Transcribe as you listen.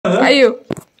അയ്യോ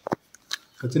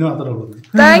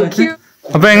thank you.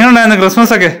 അപ്പൊ എങ്ങനെ ഉണ്ടായിരുന്നു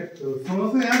ക്രിസ്മസ് ഒക്കെ?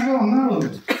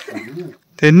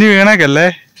 തെന്നി വീണേക്കല്ലേ.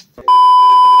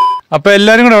 അപ്പൊ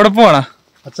എല്ലാരും കൂടെ എവിടെ പോവാണ്?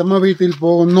 അച്ഛമ്മ വീട്ടിൽ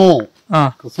പോകുന്നു.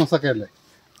 ക്രിസ്മസ് ഒക്കെ അല്ലേ.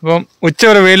 അപ്പം ഉച്ച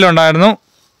വരെ വെയിലുണ്ടായിരുന്നു.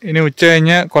 ഇനി ഉച്ച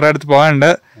കഴിഞ്ഞ് കുറെ അടുത്ത്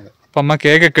പോകാനുണ്ട്. അപ്പൊ അമ്മ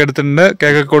കേക്കൊക്കെ എടുത്തിട്ടുണ്ട്.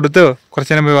 കേക്കൊക്കെ കൊടുത്ത്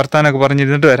കുറച്ചു നേരം പോയി വർത്താനൊക്കെ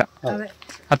പറഞ്ഞിരുന്നിട്ട് വരാം.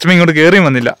 അച്ഛമ്മ ഇങ്ങോട്ട് കേറിയും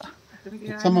വന്നില്ല.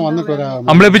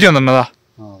 അമ്പളിപ്പിച്ച് വന്നിട്ടുണ്ടതാ.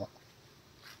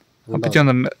 അപ്പിച്ച്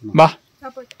വന്നിട്ടുണ്ട്. ബാ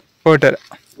പോയിട്ട് വരാം.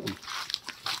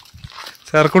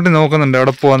 ചേർക്കുട്ടി നോക്കുന്നുണ്ട്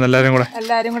എവിടെ പോവാന്ന്. എല്ലാരും കൂടെ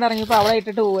ഇറങ്ങിയപ്പോ അവളെ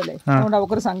ഇട്ടിട്ട് പോവല്ലേ,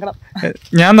 അവക്കൊരു സങ്കടം.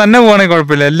 ഞാൻ തന്നെ പോവാണെങ്കിൽ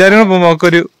കുഴപ്പമില്ല. എല്ലാരും കൂടെ പോകുമ്പോ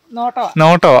അവക്കൊരു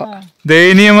നോട്ടവാ,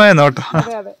 ദയനീയമായ നോട്ടം.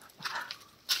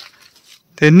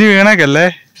 തെന്നി വീണേക്കല്ലേ.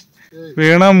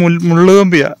 വീണ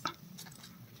മുള്ളുകമ്പിയാ,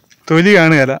 തൊലി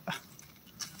കാണുകയല്ല.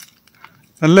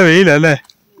 നല്ല വെയിലല്ലേ.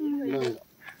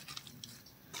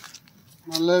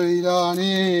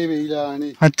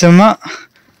 അച്ഛമ്മ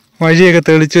വഴിയൊക്കെ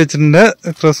തെളിച്ചു വെച്ചിട്ടുണ്ട്.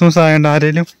 ക്രിസ്മസ് ആയതുകൊണ്ട്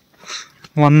ആരേലും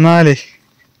വന്നാലേ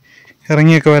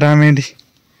ഇറങ്ങിയൊക്കെ വരാൻ വേണ്ടി.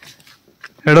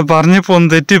 എവിടെ പറഞ്ഞപ്പോ ഒന്ന്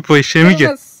തെറ്റിപ്പോയി, ക്ഷമിക്ക.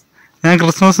 ഞാൻ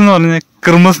ക്രിസ്മസ് എന്ന് പറഞ്ഞ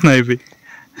ക്രിസ്മസ് എന്നായിപ്പോയി.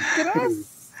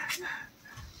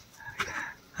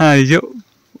 അയ്യോ,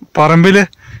 പറമ്പില്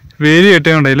വേലി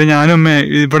കെട്ടിയോണ്ടായില്ല. ഞാനും അമ്മ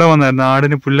ഇവിടെ വന്നായിരുന്നു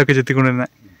ആടിന് പുല്ലൊക്കെ ചെത്തിക്കൊണ്ടിരുന്നെ.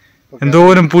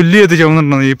 എന്തോരം പുല്ലി എത്തി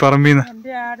ചുമന്നിട്ടുണ്ടോ ഈ പറമ്പിന്ന്.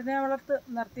 ആടിനെ വളർത്ത്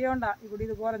നിർത്തിയോണ്ടാ ഇവിടെ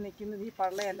ഇതുപോലെ നിക്കുന്നത്. ഈ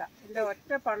പള്ളയല്ല, ഇതിന്റെ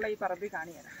ഒറ്റ പള്ള ഈ പറമ്പിൽ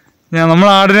കാണിയാണ്. നമ്മൾ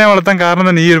ആടിനെ വളർത്താൻ കാരണം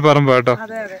തന്നെ ഈ ഒരു പറമ്പ് കേട്ടോ.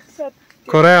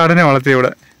 കൊറേ ആടിനെ വളർത്തി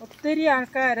ഇവിടെ. ഒത്തിരി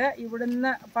ആൾക്കാര്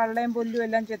ഇവിടുന്ന് പള്ളയും പുല്ലും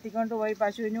എല്ലാം ചെത്തിക്കൊണ്ട് പോയി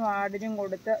പശുവിനും ആടിനും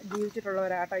കൊടുത്ത്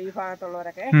ജീവിച്ചിട്ടുള്ളവരാട്ടോ ഈ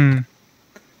ഭാഗത്തുള്ളവരൊക്കെ.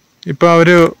 ഇപ്പൊ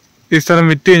അവര് ഈ സ്ഥലം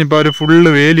വിറ്റ് കഴിഞ്ഞപ്പോ അവര് ഫുള്ള്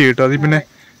വേലി കിട്ടും. അതിൽ പിന്നെ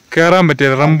കേറാൻ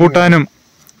പറ്റില്ല. റംബൂട്ടാനും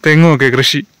തെങ്ങും ഒക്കെ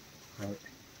കൃഷി.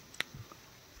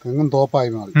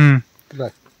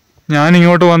 ഞാൻ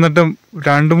ഇങ്ങോട്ട് വന്നിട്ട്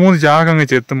 2-3 ചാക്കങ്ങ്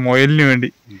ചെത്തും മുയലിന് വേണ്ടി.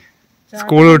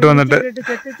 സ്കൂൾ വിട്ട് വന്നിട്ട്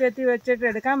ചെത്തി വെച്ചിട്ട്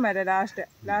എടുക്കാൻ വരെ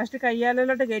ലാസ്റ്റ്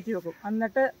കയ്യാലോട്ട് കയറ്റി വെക്കും.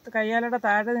 എന്നിട്ട് കയ്യാലയുടെ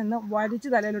താഴെ നിന്ന് വലിച്ചു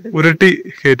തലയിലോട്ട് ഉരുട്ടി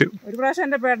കയറ്റും. ഒരു പ്രാവശ്യം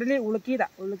എന്റെ പെടലി ഉളുക്കിയിട്ട്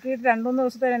 2-3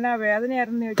 ദിവസത്തെ എന്നാ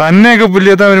വേദനയായിരുന്നു. തന്നെയൊക്കെ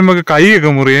പുല്ലിയെത്താൻ വരുമ്പോ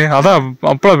കൈയൊക്കെ മുറിയേ. അതാ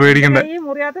അപ്പളാ പേടിക്കണ്ടേ. ഈ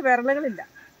മുറിയാത്ത വിരലുകളില്ല,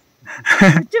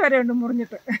 ഉച്ച വരെ ഉണ്ട്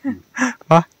മുറിഞ്ഞിട്ട്.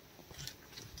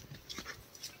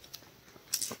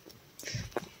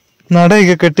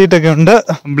 നടയൊക്കെ കെട്ടിയിട്ടൊക്കെ ഉണ്ട്.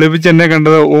 അമ്പിളിപ്പിച്ച് എന്നെ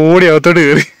കണ്ടത് ഓടി അകത്തോട്ട്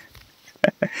കയറി.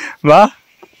 വാ,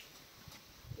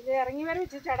 ഇറങ്ങി വരെ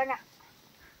ചടങ്ങ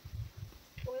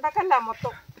ഉണ്ടക്കല്ല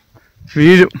മൊത്തം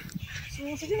വീഴും.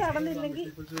 സൂക്ഷിച്ച് നടന്നില്ലെങ്കിൽ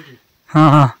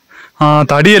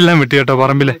തടിയെല്ലാം വെട്ടി കേട്ടോ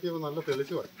പറമ്പിലെ.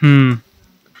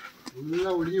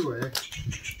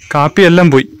 കാപ്പിയെല്ലാം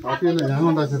പോയി.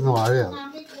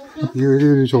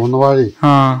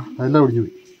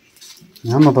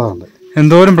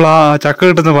 എന്തോരം ചക്ക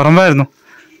കിട്ടുന്ന പറമ്പായിരുന്നു.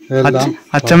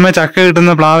 അച്ഛമ്മ ചക്ക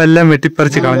കിട്ടുന്ന പ്ലാവെല്ലാം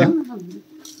വെട്ടിപ്പറിച്ച് കളഞ്ഞു.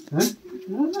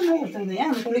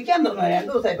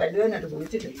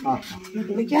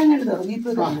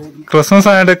 ക്രിസ്മസ്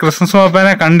ആയിട്ട് ക്രിസ്മസ്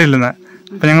പാപ്പനെ കണ്ടില്ലെന്ന്.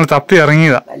 അപ്പൊ ഞങ്ങൾ തപ്പി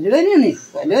ഇറങ്ങിയതാ.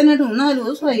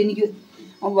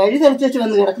 വഴി തെളിച്ചു വെച്ച്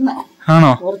വന്ന് കിടക്കുന്ന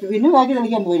ആണോ? പിന്നെ ബാക്കി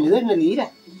തെളിക്കാൻ പോയില്ല. ഇതല്ല നീരാ.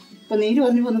 ഇപ്പൊ നീര്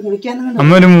വന്നിപ്പോ ഒന്ന് കുളിക്കാനും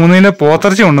അമ്മ ഒരു 3 കിലോ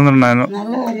പോത്തിറച്ചി കൊണ്ടുവന്നിട്ടുണ്ടായിരുന്നു.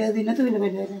 നല്ല കാര്യം. ഇതിനകത്ത് വലിയ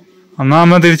പരിപാടി. എന്നാ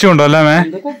അമ്മ തിരിച്ചു കൊണ്ടുവല്ലേ മേ?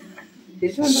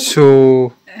 ഷോ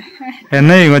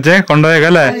എന്നെ കൊച്ചേ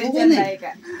കൊണ്ടുപോയേക്കല്ലേ.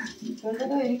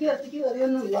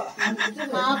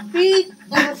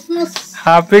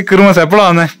 Happy Christmas. എപ്പോഴാ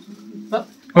വന്നേ?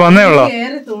 വന്നേ ഉള്ളോ?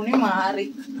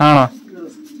 ആണോ?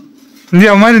 എന്തി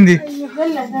അമ്മാരെന്തി?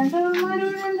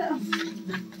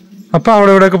 അപ്പൊ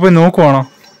അവിടെ ഇവിടെയൊക്കെ പോയി നോക്കുവാണോ?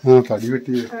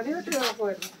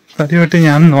 തടി വെട്ടി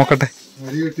ഞാൻ നോക്കട്ടെ.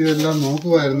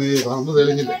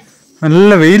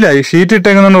 നല്ല വെയിലായി. ഷീറ്റ്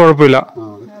ഇട്ടേക്കുന്നോണ്ട് കുഴപ്പമില്ല.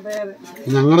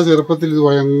 ഞങ്ങളുടെ ചെറുപ്പത്തിൽ ഇത്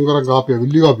ഭയങ്കര കാപ്പിയാ,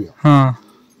 വലിയ കാപ്പിയാ.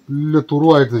 വലിയ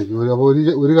തുറുവായിട്ട് നിൽക്കും. അപ്പൊ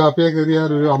ഒരു കാപ്പിയെ കയറിയാൽ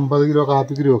ഒരു 50 കിലോ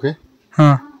കാപ്പിക്കുരു ഒക്കെ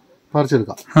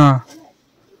പറിച്ചെടുക്കാം.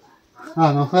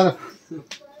 നമസ്കാരം.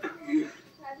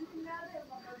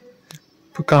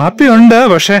 കാപ്പി ഉണ്ട്,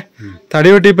 പക്ഷെ തടി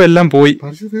വെട്ടിയപ്പോ എല്ലാം പോയി.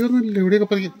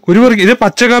 കുരു പറിക്കും. ഇത്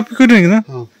പച്ച കാപ്പിക്കുരു നിൽക്കുന്ന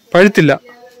പഴുത്തില്ല.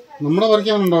 നമ്മളെ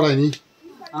പറിക്കാനുണ്ടോടാ ഇനി?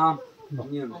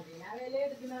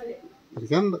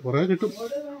 പറിക്കാനുണ്ട്, കൊറേ കിട്ടും.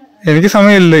 എനിക്ക്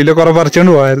സമയമില്ല. ഇല്ല, കൊറേ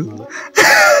പറിച്ചോണ്ട് പോയായിരുന്നു.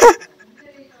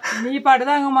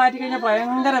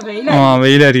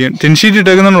 വെയിലായിരിക്കും. ടിൻഷീറ്റ്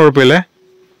ഇട്ടേക്കുന്ന കുഴപ്പമില്ലേ.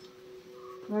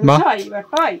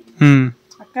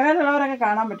 അക്കരയുള്ളവരൊക്കെ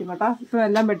കാണാൻ പറ്റും കേട്ടോ. ഇപ്പൊ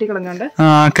എല്ലാം വെട്ടിക്കളഞ്ഞോണ്ട്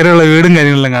അക്കരെയുള്ള വീടും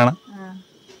കാര്യങ്ങളെല്ലാം കാണാം.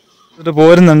 എന്നിട്ട്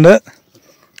പോരുന്നുണ്ട്.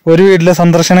 ഒരു വീട്ടിലെ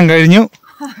സന്ദർശനം കഴിഞ്ഞു.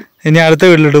 ഇനി അടുത്ത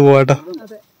വീട്ടിലോട്ട് പോവാട്ടോ.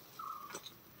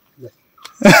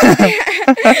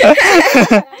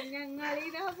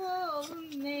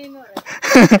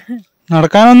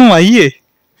 നടക്കാനൊന്നും വയ്യേ.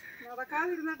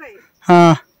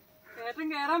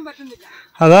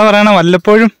 അതാ പറയണ,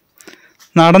 വല്ലപ്പോഴും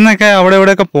നടന്നൊക്കെ അവിടെ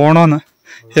ഇവിടെയൊക്കെ പോണോന്ന്.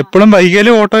 എപ്പോഴും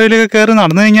ബൈക്കിലും ഓട്ടോയിലൊക്കെ കയറി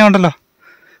നടന്നു കഴിഞ്ഞാൽ ഉണ്ടല്ലോ,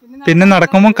 പിന്നെ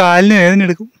നടക്കുമ്പോൾ കാലിന് വേദന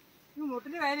എടുക്കും.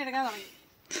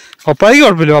 പപ്പായ്ക്ക്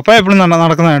കുഴപ്പമില്ല, പപ്പായ എപ്പോഴും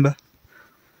നടക്കുന്നതുണ്ട്.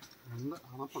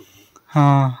 ആ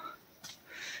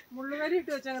മുള്ളുവരി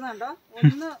ഇട്ട് വെച്ചേക്കുന്നുണ്ടോ,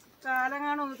 ഒന്ന്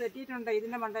കാലങ്ങാണം ഒന്ന് തെറ്റിയിട്ടുണ്ട്,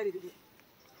 ഇതിന്റെ മണ്ടയിലിരിക്കും.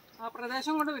 ആ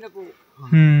പ്രദേശം കൊണ്ട് പിന്നെ പോകും.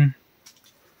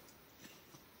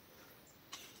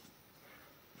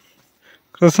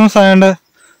 ക്രിസ്മസ് ആയതുകൊണ്ട്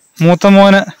മൂത്ത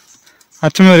മോന്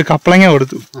അച്ഛമ്മ ഒരു കപ്പളങ്ങ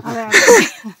കൊടുത്തു.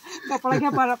 കപ്പളങ്ങ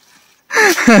പഴം.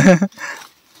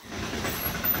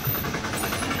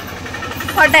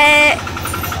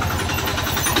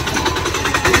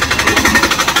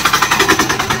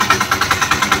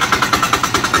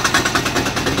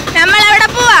 നമ്മളെവിടെ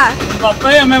പോവാ?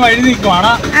 പപ്പയും അമ്മ വഴി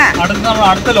നിൽക്കുവാണ്. നമ്മൾ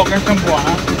അടുത്ത ലൊക്കേഷൻ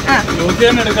പോവാണ്.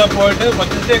 ജ്യോതിയുടെ എടുക്കാൻ പോയിട്ട്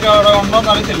കൊച്ചിയൊക്കെ അവിടെ ഉണ്ടോന്ന്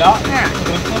അറിയത്തില്ല.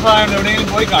 ക്രിസ്മസ് ആയതുകൊണ്ട് എവിടെയെങ്കിലും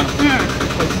പോയി കാണും.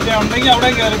 കൊച്ചിയ ഉണ്ടെങ്കിൽ അവിടെ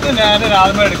കയറിട്ട് നേരെ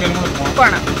രാവിലെ എടുക്കലും കൂടെ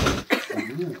പോകണം.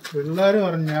 പിള്ളേര്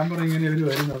പറഞ്ഞു, ഞാൻ പറഞ്ഞു ഇങ്ങനെ ഇവര്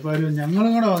വരുന്നു. അപ്പൊ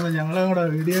ഞങ്ങളും കൂടെ വന്ന് ഞങ്ങളെ കൂടെ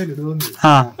വീഡിയോയിൽ ഇടുന്നു.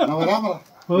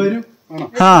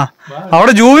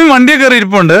 അവിടെ ജൂബി വണ്ടിയൊക്കെ കയറി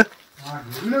ഇരിപ്പുണ്ട്.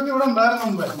 ഇവിടെ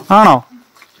ഉണ്ടായിരുന്നു. ആണോ?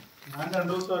 ഞാൻ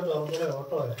 2 ദിവസമായിട്ട്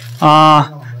ഓട്ടോ. ആ,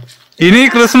 ഇനി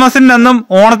ക്രിസ്മസിന്റെ അന്നും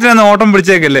ഓണത്തിനൊന്നും ഓട്ടം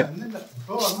പിടിച്ചേക്കല്ലേ?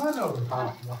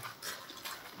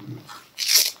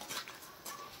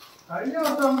 കഴിഞ്ഞ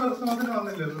വർഷം ക്രിസ്മസിന്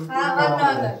വന്നില്ലല്ലോ.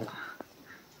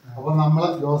 അപ്പൊ നമ്മള്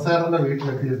ജോസേട്ടന്റെ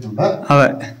വീട്ടിലെത്തിയിട്ടുണ്ട്. അതെ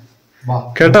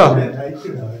കേട്ടോ,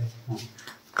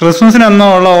 ക്രിസ്മസിന് അന്നും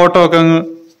ഉള്ള ഓട്ടോ ഒക്കെ അങ്ങ്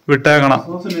വിട്ടേക്കണം.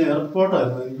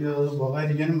 എയർപോർട്ടായിരുന്നു, എനിക്ക് അത്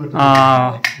പോകാതിരിക്കാനും പറ്റും.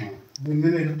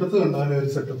 ഇങ്ങനെ ഇരുട്ടത്ത് കണ്ടാലും ഒരു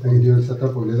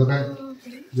സെറ്റപ്പ് ഇതൊക്കെ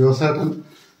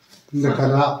ജോസേട്ടന്റെ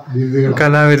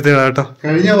കലാവിരുദ്ധകളാട്ടോ.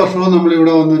 കഴിഞ്ഞ വർഷവും നമ്മൾ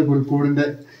ഇവിടെ വന്നൊരു പുൽക്കൂടിന്റെ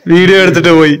വീഡിയോ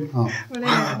എടുത്തിട്ട് പോയി.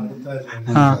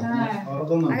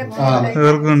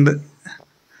 ഇവർക്കുണ്ട്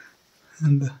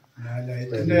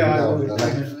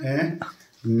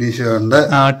ഉണ്ണീശോണ്ട്,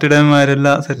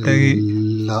 ആട്ടിടന്മാരെല്ലാം സെറ്റാക്കി,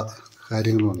 എല്ലാ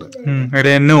കാര്യങ്ങളും ഉണ്ട്.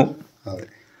 എന്നോ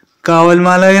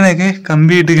കാവൽമാലകനൊക്കെ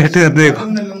കമ്പിയിട്ട് കേട്ട് നിർത്തേക്കും.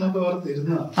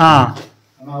 ആ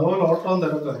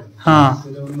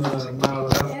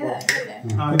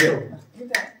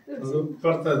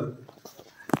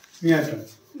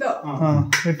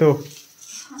കേട്ടോ,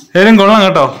 ഏതും കൊള്ളാം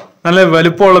കേട്ടോ, നല്ല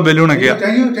വലുപ്പമുള്ള ബലൂണൊക്കെയാ.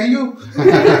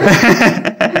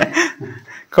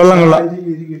 കൊള്ളാം കൊള്ളാം.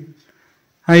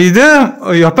 ഇത്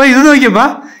അപ്പൊ ഇത് നോക്കിയപ്പാ,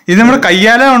 ഇത് നമ്മുടെ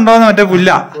കയ്യാല ഉണ്ടോന്ന് മറ്റേ പുല്ല.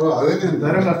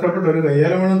 കഷ്ടപ്പെട്ട ഒരു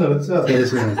കയ്യാലമണം തെളിച്ചാ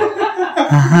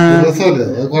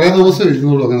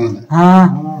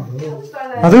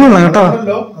അത് കൊള്ളാം കേട്ടോ,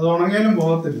 അത് ഉണങ്ങിയാലും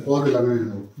പോകത്തില്ല.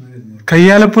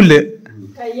 കയ്യാലപ്പുല്ല്.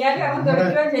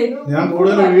 ഞാൻ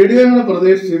കൂടുതൽ വീഡിയോ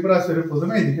പ്രതീക്ഷിച്ചു, ഈ പ്രാവശ്യം ഒരു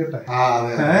പുതുമ ഇരിക്കട്ടെ.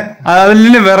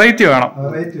 അതിൽ വെറൈറ്റി വേണം.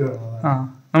 വെറൈറ്റി വേണം.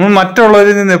 നമ്മൾ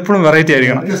മറ്റുള്ളവരിൽ നിന്ന് എപ്പോഴും വെറൈറ്റി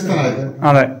ആയിരിക്കണം.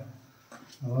 അതെ,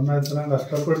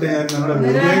 കഷ്ടപ്പെട്ട് ഞാൻ നമ്മുടെ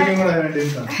വീഡിയോയ്ക്കും കൂടെ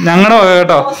വേണ്ടിയിട്ടാണ്. ഞങ്ങളുടെ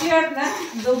കേട്ടോ.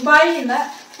 ദുബായിൽ നിന്ന്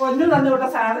പൊന്നു തന്നുവിട്ട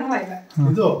സാധനങ്ങളായിരുന്നു.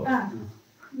 ഇതോ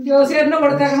ജോസിയേട്ടന്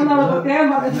കൊടുത്തേക്കണം പ്രത്യേകം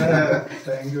പറഞ്ഞു.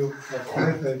 Thank you.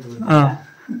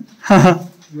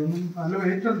 നല്ല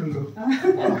വെയിറ്റ് ഉണ്ടല്ലോ.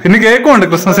 പിന്നെ കേക്കും ഉണ്ട്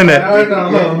ക്രിസ്മസിന്റെ.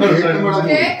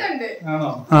 ആണോ?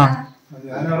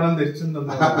 ഞാൻ ഒരെണ്ണം തിരിച്ചും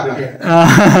തന്നെ.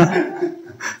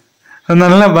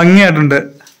 നല്ല ഭംഗിയായിട്ടുണ്ട്.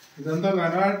 ഇതെന്തോ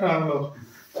കനമായിട്ടാണല്ലോ.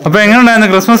 അപ്പൊ എങ്ങനെ ഉണ്ടായിരുന്നു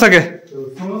ക്രിസ്മസ് ഒക്കെ?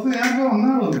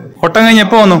 ഒട്ടം കഴിഞ്ഞ്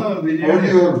എപ്പോ വന്നു?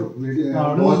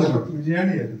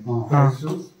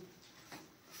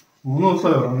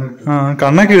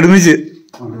 കണ്ണൊക്കെ ഇടുമിച്ച്.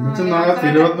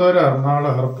 തിരുവനന്തപുരം എറണാകുളം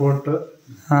എയർപോർട്ട്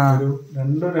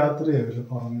 2 രാത്രിയായിരുന്നു.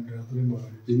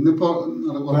 ഇന്നിപ്പോ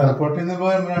എയർപോർട്ടിൽ നിന്ന്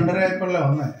 2:30 ആയപ്പോഴല്ലേ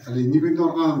വന്നേ. ഇനി പിന്നെ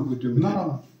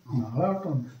നാളെ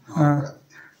ഓട്ടം.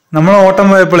 നമ്മൾ ഓട്ടം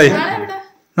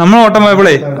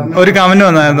പോയപ്പോഴേ ഒരു കമന്റ്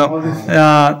വന്നായിരുന്നു,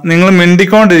 നിങ്ങൾ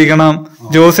മിണ്ടിക്കൊണ്ടിരിക്കണം,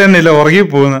 ജോസേനില്ല ഉറങ്ങി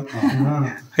പോകുന്നു.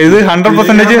 ഇത്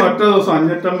 100% ഒറ്റ ദിവസം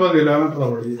 550 കിലോമീറ്റർ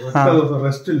ഓടി. ഒറ്റ ദിവസം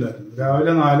റെസ്റ്റ് ഇല്ലായിരുന്നു.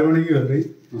 രാവിലെ 4 മണിക്ക് കയറി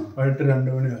വൈകിട്ട് 2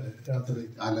 മണി വരെ രാത്രി.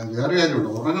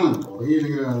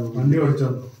 വണ്ടി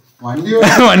ഓടിച്ചോണ്ടോ?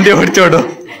 വണ്ടി ഓടിച്ചോണ്ടോ?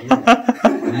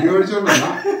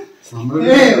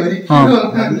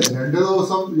 2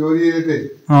 ദിവസം ജോലി ചെയ്തിട്ടേ.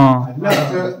 അല്ല,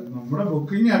 നമ്മുടെ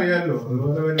ബുക്കിംഗ് അറിയാലോ.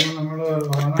 അതുപോലെ വരുമ്പോ നമ്മള്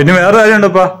പിന്നെ വേറെ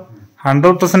കാര്യമുണ്ടപ്പാ,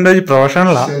 100%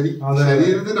 പ്രൊഫഷണലാ.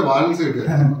 ശരീരത്തിന്റെ ബാലൻസ്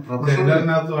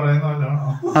ഇതിനകത്ത് പറയുന്ന പോലെയാണോ?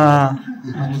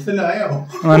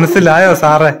 മനസ്സിലായോ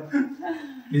സാറേ?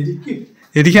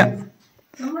 ഇരിക്കാം.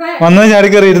 വന്നു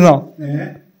ചാടിക്കറി ഇരുന്നോ?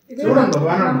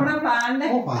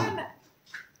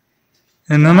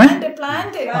 എന്നമ്മേ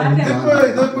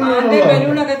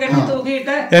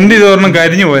എന്റെ ഇതൊരെണ്ണം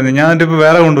കരിഞ്ഞു പോയെന്ന്, ഞാൻ ഇപ്പൊ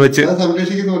വേറെ കൊണ്ടുവച്ച്.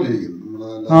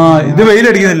 ഇത്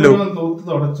വെയിലടിക്കുന്നില്ലോ.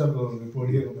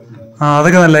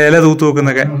 അതൊക്കെ നല്ല ഇല തൂത്ത്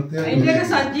വെക്കുന്നൊക്കെ.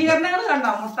 സജ്ജീകരണങ്ങൾ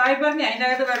കണ്ടോ? മുട്ടായിപ്പ തന്നെ അതിന്റെ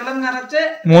അകത്ത് വെള്ളം നിറച്ച്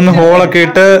 3 ഹോളൊക്കെ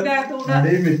ഇട്ട്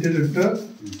മിറ്റിലിട്ട്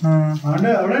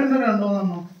അവിടെ ഉണ്ട്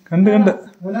രണ്ടോന്നോ കണ്ട്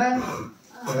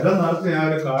വില നിറച്ച് ഞാൻ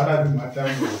ഒരു കാടാക്കി മാറ്റാൻ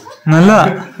നല്ലതാ.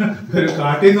 ഒരു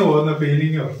കാട്ടിന്ന് പോകുന്ന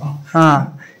ഫീലിംഗ് വരണം.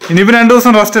 ഇനിയിപ്പോ 2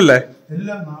 ദിവസം റെസ്റ്റ് അല്ലേ? ഇല്ല,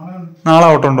 നാളെ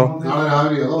ഓട്ടമുണ്ടോ?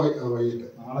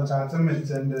 നാളെ ചാച്ചൻ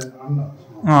മരിച്ചെന്റെ അണ്ണ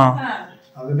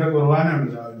അതിന്റെ കുർബാന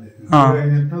ഉണ്ട് രാവിലെ.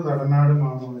 കഴിഞ്ഞിട്ട് തടനാട്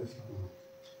മാമോദിസ.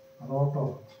 അത് ഓട്ടോ.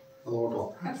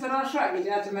 2004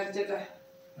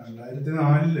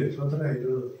 ഇപ്പൊ എത്ര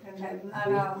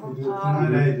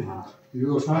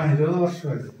 20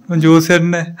 വർഷമായി.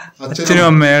 ജോസേട്ടന്റെ അച്ഛനും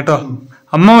അമ്മയും കേട്ടോ.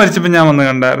 അമ്മ മരിച്ചപ്പോ ഞാൻ വന്ന്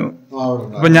കണ്ടായിരുന്നു.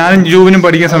 അപ്പൊ ഞാനും ജൂവിനും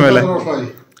പഠിക്കുന്ന സമയല്ലേ.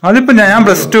 അതിപ്പോ ഞാൻ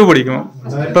 +2 പഠിക്കുമോ,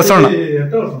 +1.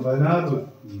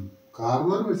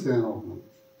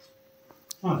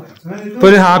 ഇപ്പൊ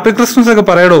ഒരു ഹാപ്പി ക്രിസ്മസ് ഒക്കെ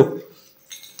പറയടോ.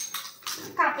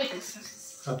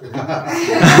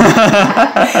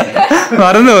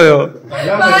 മറന്നുപോയോ?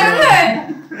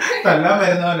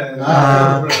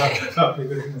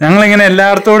 ഞങ്ങളിങ്ങനെ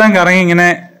എല്ലായിടത്തോടെയും കറങ്ങി ഇങ്ങനെ.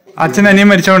 അച്ഛൻ അനിയൻ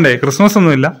മരിച്ചോണ്ടേ ക്രിസ്മസ്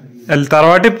ഒന്നുമില്ല.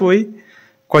 തറവാട്ടിൽ പോയി.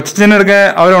 കൊച്ചച്ഛനൊക്കെ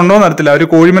അവരുണ്ടോന്ന് അറിയത്തില്ല. അവര്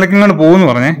കോഴിമലക്കും കൊണ്ട് പോകുന്നു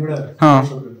പറഞ്ഞേ.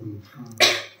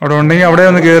 അവിടെ ഉണ്ടെങ്കിൽ അവിടെ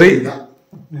ഒന്ന് കേറി.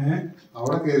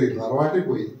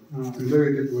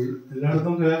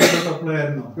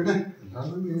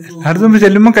 അടുത്ത്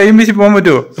ചെല്ലുമ്പോ കൈയും വീശി പോകാൻ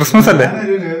പറ്റുമോ? ക്രിസ്മസ് അല്ലേ?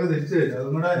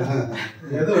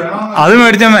 അത്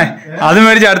മേടിച്ചമ്മേ, അത്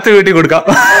മേടിച്ച് അടുത്ത വീട്ടിൽ കൊടുക്കാം.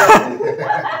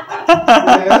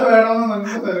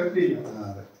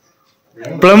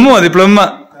 പ്ലം മതി, പ്ലം.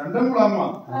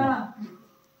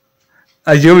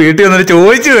 അയ്യോ, വീട്ടിൽ വന്നിട്ട്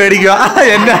ചോദിച്ചു മേടിക്കുക.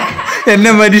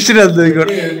 എന്നെ മനുഷ്യരത്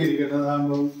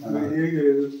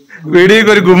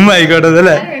വീഡിയോക്ക് ഒരു ഗുമ്മായിക്കോട്ടെ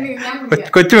അല്ലേ?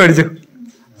 കൊച്ചു മേടിച്ചു.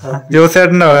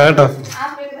 ജോസേട്ടന്റെ കേട്ടോ.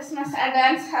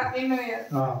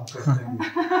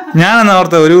 ഞാനെന്നാ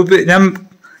ഓർത്ത ഒരു ഞാൻ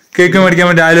കേക്ക് മേടിക്കാൻ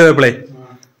വേണ്ടി ആലോ പോയപ്പോളേ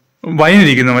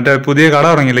വൈനിരിക്കുന്നു. മറ്റേ പുതിയ കട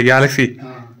തുടങ്ങിയില്ലേ, ഗാലക്സി.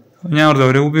 ഞാൻ ഓർത്ത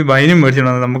ഒരു കുപ്പി വൈനും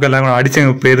മേടിച്ചിട്ടുണ്ട്. നമുക്കെല്ലാം കൂടെ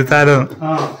അടിച്ചങ്ങ് പെരുത്താലോ.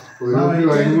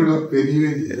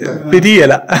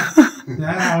 പെരിയല.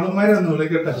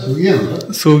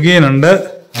 സുഖിയനുണ്ട്,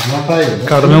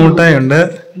 കടലമുട്ടായി ഉണ്ട്.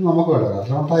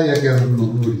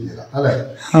 അതെ,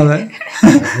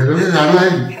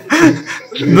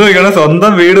 ഇത് നോക്കണം,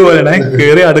 സ്വന്തം വീട് പോലെയാണ്.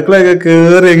 കേറി അടുക്കളയൊക്കെ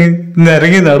കേറി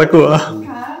ഇറങ്ങി നടക്കുവാ.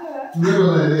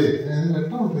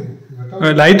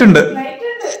 ലൈറ്റ് ഉണ്ട്.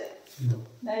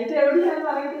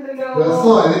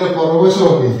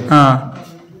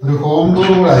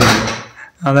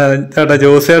 അതെ ചേട്ടാ,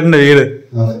 ജോസേട്ടന്റെ വീട്.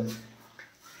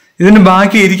 ഇതിന്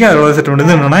ബാക്കി ഇരിക്കാനുള്ള സെറ്റുണ്ട്.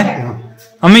 ഇത് കണ്ടോണേ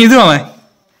അമ്മ, ഇത് വേണേ.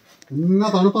 ഇന്ന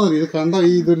തണുപ്പാ. ഇത് കണ്ട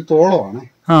ഇതൊരു തോളമാണ്.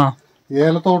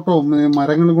 ഏലത്തോട്ടവും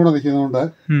മരങ്ങളും കൂടെ നിൽക്കുന്നതുകൊണ്ട്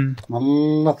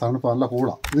നല്ല തണുപ്പ്, നല്ല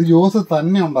കൂടാ. ഇത് ജോസ്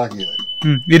തന്നെ ഉണ്ടാക്കിയത്,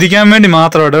 ഇരിക്കാൻ വേണ്ടി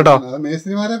മാത്രം കേട്ടോ.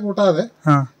 മേസ്ത്രിമാരെ കൂട്ടാതെ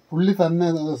പുള്ളി തന്നെ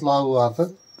സ്ലാബ് വാർത്ത്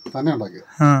തന്നെ ഉണ്ടാക്കിയത്.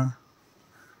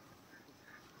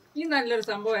 ഈ നല്ലൊരു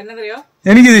സംഭവം എന്നറിയോ,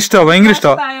 എനിക്കിത് ഇഷ്ടമാണ്, ഭയങ്കര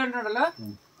ഇഷ്ടമാണ്. ആയോണ്ടല്ലോ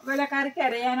വല്ല കറിക്ക്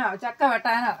അരയാനോ ചക്ക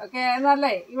വെട്ടാനോ ഒക്കെ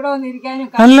നല്ലേ ഇവിടെ വന്നിരിക്കാനും.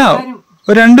 അല്ല,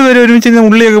 2 പേരും ഒരുമിച്ച്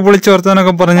ഉള്ളിയൊക്കെ പൊളിച്ച്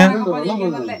വർത്താനൊക്കെ പറഞ്ഞ്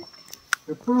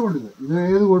എപ്പോഴും ഉണ്ട്. ഇത്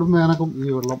ഏത് കൊടുമ്പോ എനക്കും ഈ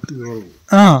വെള്ളം ഇതുപോലെ.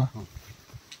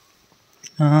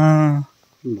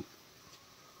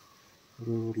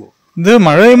 ഇത്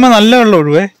മഴ പെയ്യുമ്പോ നല്ല വെള്ളം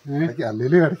ഒഴുവേ.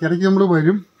 അല്ലെങ്കിൽ ഇടയ്ക്കിടയ്ക്ക് നമ്മള്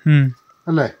വരും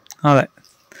അല്ലേ? അതെ,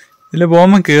 ഇതില്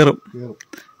പോകുമ്പോ കേറും.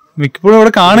 മിക്കപ്പോഴും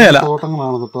ഇവിടെ കാണുകയല്ല.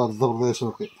 തോട്ടങ്ങളാണ് തൊട്ട് അടുത്ത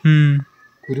പ്രദേശമൊക്കെ.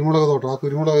 കുരുമുളക് തോട്ടം. ആ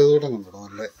കുരുമുളക് തോട്ടം കണ്ടോ?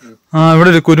 ഇവിടെ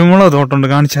ഒരു കുരുമുളക് തോട്ടമുണ്ട്,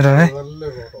 കാണിച്ചാലേ.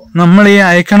 നമ്മൾ ഈ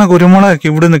അയക്കണ കുരുമുളകൊക്കെ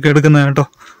ഇവിടെ നിന്നൊക്കെ എടുക്കുന്നത് കേട്ടോ.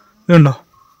 ഇതുണ്ടോ,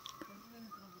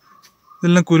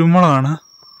 ഇതെല്ലാം കുരുമുളകാണ്.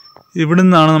 ഇവിടെ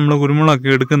നിന്നാണ് നമ്മൾ കുരുമുളകൊക്കെ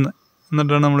എടുക്കുന്നത്.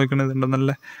 എന്നിട്ടാണ് നമ്മൾ വെക്കുന്നത്. ഇതുണ്ടോ, നല്ല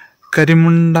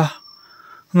കരിമുണ്ട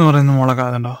എന്ന് പറയുന്ന മുളക്.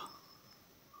 അതുണ്ടോ,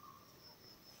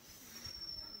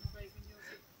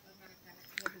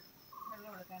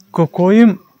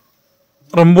 കൊക്കോയും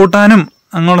റംബൂട്ടാനും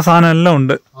അങ്ങനെയുള്ള സാധനം എല്ലാം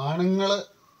ഉണ്ട്. ആണുങ്ങൾ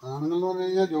എന്ന് പറഞ്ഞു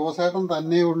കഴിഞ്ഞാൽ ജോസേട്ടൻ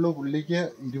തന്നെ ഉള്ളു. പുള്ളിക്ക്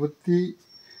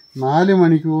 24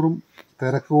 മണിക്കൂറും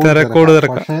തിരക്കോട്.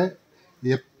 പക്ഷെ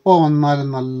എപ്പോ വന്നാലും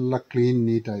നല്ല ക്ലീൻ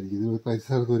നീറ്റ് ആയിരിക്കും.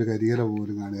 പരിസരത്ത് ഒരു കരികല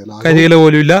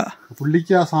പോലും ഇല്ല.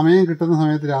 പുള്ളിക്ക് ആ സമയം കിട്ടുന്ന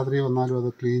സമയത്ത് രാത്രി വന്നാലും അത്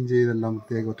ക്ലീൻ ചെയ്തെല്ലാം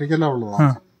വൃത്തിയാക്കി ഒറ്റയ്ക്കല്ല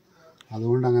ഉള്ളതാണ്.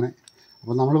 അതുകൊണ്ട് അങ്ങനെ.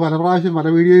 അപ്പൊ നമ്മൾ പല പ്രാവശ്യം പല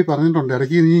വീഡിയോയിൽ പറഞ്ഞിട്ടുണ്ട്.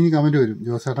 ഇടയ്ക്ക് ഇനി കമന്റ് വരും,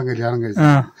 ജോസേട്ടൻ കല്യാണം കഴിച്ച.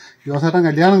 ജോസേട്ടൻ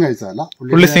കല്യാണം കഴിച്ചതല്ല,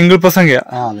 പുള്ളി സിംഗിൾ പ്രസംഗ.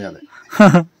 അതെ അതെ,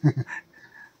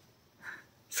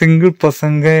 സിംഗിൾ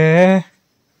പ്രസംഗ.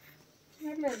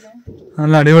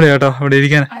 നല്ല അടിപൊളി കേട്ടോ ഇവിടെ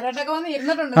ഇരിക്കാൻ.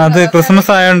 അത്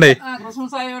ക്രിസ്മസ് ആയോണ്ടേ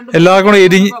എല്ലാം കൂടെ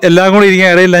ഇരിക്കാൻ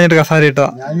ഇടയില്ലാഞ്ഞിട്ട് കസാര ഇട്ടാ.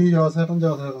 ഞാൻ ഈ ജോസേട്ടൻ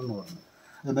പറഞ്ഞു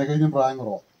എന്നെ കഴിഞ്ഞ പ്രായം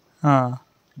കുറവാ.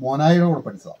 മോനായിയുടെ കൂടെ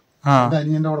പഠിച്ചതാ, എന്റെ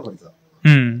അനിയന്റെ കൂടെ പഠിച്ചതാ.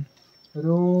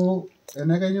 ഒരു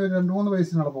എന്നെ കഴിഞ്ഞ ഒരു 2-3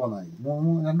 വയസ്സിന് നടപ്പ് വന്നായി.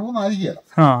 2-3 ആയിരിക്കുകയല്ല.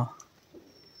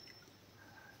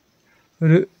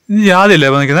 ഒരു ജാതി അല്ലേ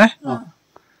നിൽക്കുന്നേ?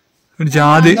 ഒരു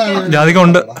ജാതിക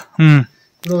ഉണ്ട്.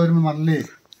 ഇവിടെ വരുമ്പോ നല്ല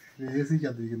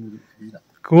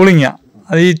കൂളിങ്ങാ.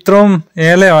 അത് ഇത്രയും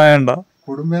ഏലമായണ്ട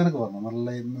കൊടുമ്പേനൊക്കെ പറഞ്ഞു. നല്ല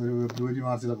ഒരു ഫെബ്രുവരി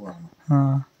മാർച്ചിലൊക്കെ പറഞ്ഞു.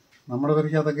 നമ്മുടെ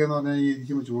പെരക്കകത്തൊക്കെ എന്ന് പറഞ്ഞാൽ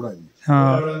ഇരിക്കുമ്പോ ചൂടായി.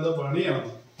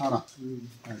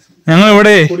 ഞങ്ങൾ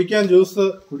ഇവിടെ കുടിക്കാൻ ജ്യൂസ്,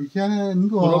 കുടിക്കാൻ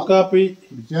കാപ്പി,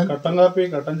 കട്ടൻ കാപ്പി,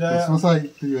 കട്ടൻ ചായ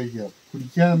ചോദിക്കുക.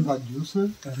 കുടിക്കാൻ എന്താ ജ്യൂസ്?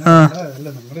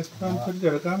 നമ്മുടെ ഇഷ്ടമനുസരിച്ച്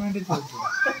എടുക്കാൻ വേണ്ടി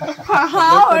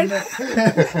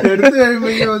എടുത്തു കഴിയുമ്പോ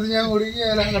ഞാൻ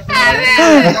കുടിക്കുകയല്ല.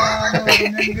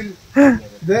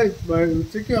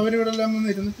 ഉച്ചക്ക് അവരിവിടെ എല്ലാം ഒന്ന്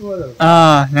ഇരുന്നിട്ട് പോയതാണ്.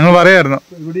 ഞങ്ങൾ പറയായിരുന്നു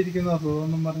ഇവിടെ ഇരിക്കുന്ന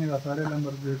സുഖം പറഞ്ഞ് കസാരയെല്ലാം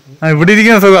പറഞ്ഞു. ഇവിടെ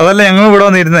ഇരിക്കുന്ന സുഖം അതല്ല ഞങ്ങൾ ഇവിടെ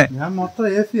വന്നിരുന്നേ. ഞാൻ മൊത്തം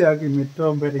AC ആക്കി.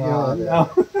 മിറ്റവും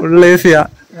ഫുള്ള് ഏസിയാ.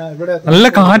 ഇവിടെ നല്ല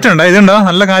കാറ്റുണ്ടോ? ഇതുണ്ടോ?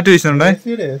 നല്ല കാറ്റ് വീശുന്നുണ്ടേ.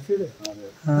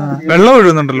 വെള്ളം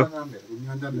ഒഴുകുന്നുണ്ടല്ലോ.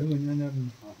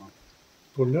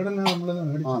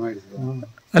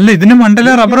 അല്ല ഇതിന് മണ്ടല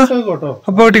റബ്ബർ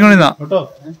അപ്പൊ വെട്ടിക്കൊണ്ടിരുന്നാ.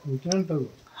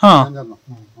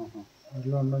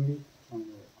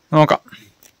 നോക്കാം.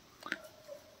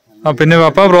 പിന്നെ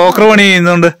പപ്പ ബ്രോക്കർ പണി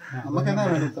ചെയ്യുന്നുണ്ട്.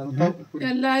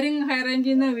 എല്ലാരും ഹൈ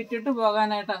റേഞ്ചിൽ നിന്ന് വിറ്റിട്ട്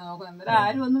പോകാനായിട്ടാണ് നോക്കുന്നത്.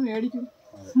 ആരും ഒന്നും മേടിക്കും.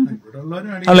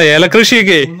 അല്ല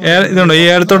ഏലകൃഷിയൊക്കെ ഇതുണ്ടോ? ഈ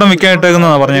ഏലത്തോട്ടം വിൽക്കാൻ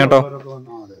ഇട്ടേക്കുന്നതാ പറഞ്ഞ കേട്ടോ.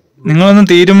 നിങ്ങളൊന്നും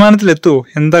തീരുമാനത്തിലെത്തുവോ?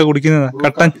 എന്താ കുടിക്കുന്നത്?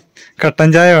 കട്ടൻ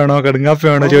ചായ വേണോ കടുങ്കാപ്പി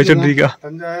വേണോ ചോദിച്ചോണ്ടിരിക്കുക.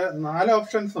 കട്ടൻ ചായ 4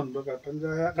 ഓപ്ഷൻസ് ഉണ്ട്. കട്ടൻ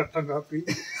ചായ, കട്ടൻ കാപ്പി,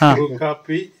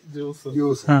 കാപ്പി,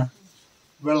 ജ്യൂസ്,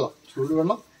 വെള്ളം,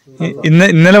 ചൂടുവെള്ളം.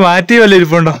 ഇന്നലെ മാറ്റി വല്ല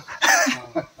ഇരിപ്പുണ്ടോ?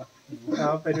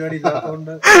 പരിപാടി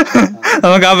ഇല്ലാത്തതുകൊണ്ട്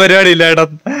നമുക്ക് ആ പരിപാടി ഇല്ല കേട്ടോ.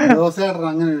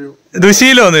 അങ്ങനെ ഒരു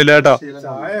ദുശീലമൊന്നും ഇല്ല കേട്ടോ.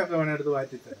 ചായ ഒക്കെ വേണേ എടുത്ത്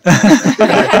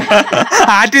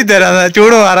ആറ്റിത്തരാ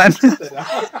ചൂട് മാറാൻ.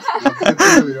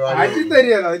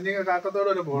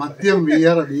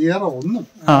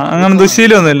 അങ്ങനെ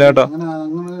ദുശീലമൊന്നും ഇല്ല കേട്ടോ.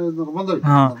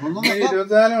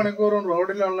 24 മണിക്കൂറും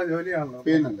റോഡിലുള്ള ജോലിയാണല്ലോ.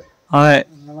 അതെ,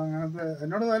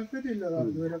 എന്നോട് താല്പര്യമില്ല.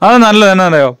 അത് നല്ലത് തന്നെ.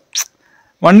 അറിയോ,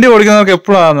 വണ്ടി ഓടിക്കുന്നവർക്ക്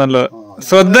എപ്പോഴാണ് നല്ലത്.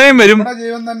 ശ്രദ്ധയും വരും.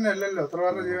 ജീവൻ തന്നെ അല്ലല്ലോ, എത്ര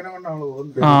പേരുടെ ജീവനെ കൊണ്ടാണ്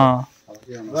പോകുന്നത്.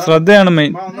 ശ്രദ്ധയാണ്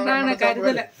മെയിൻ.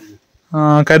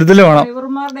 കരുതല് വേണം.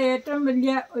 ഡ്രൈവർമാരുടെ ഏറ്റവും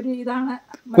വലിയ ഒരു ഇതാണ്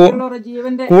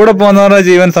ജീവന്റെ കൂടെ പോകുന്നവരുടെ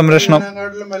ജീവൻ സംരക്ഷണം.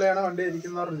 വണ്ടി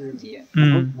ഇരിക്കുന്നവരുടെ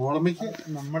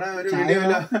ജീവൻ.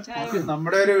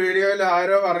 നമ്മുടെ ഒരു വീഡിയോയില്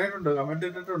ആരോ പറഞ്ഞിട്ടുണ്ട്, കമന്റ്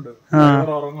ഇട്ടിട്ടുണ്ട്,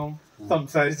 ഉറങ്ങും,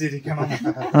 സംസാരിച്ചിരിക്കണം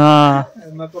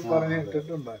എന്നൊക്കെ പറഞ്ഞ്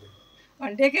ഇട്ടിട്ടുണ്ടായിരുന്നു.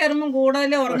 വണ്ടിയൊക്കെ കയറുമ്പോൾ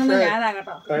കൂടുതൽ ഉറങ്ങുന്നത് ഞാനാ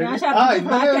കേട്ടോ.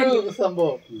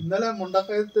 സംഭവം ഇന്നലെ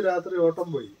മുണ്ടക്കയത്ത് രാത്രി ഓട്ടം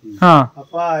പോയി.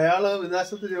 അപ്പൊ അയാള്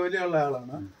വിദേശത്ത് ജോലിയുള്ള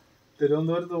ആളാണ്.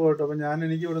 തിരുവനന്തപുരത്ത് പോയിട്ട് അപ്പൊ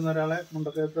എനിക്ക് ഇവിടുന്ന് ഒരാളെ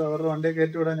മുണ്ടക്കയത്ത് അവരുടെ വണ്ടിയെ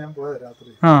കയറ്റി വിടാൻ ഞാൻ പോയത്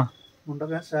രാത്രി.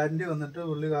 മുണ്ടക്കയം സ്റ്റാൻഡിൽ വന്നിട്ട്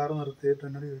പുള്ളി കാറ് നിർത്തിയിട്ട്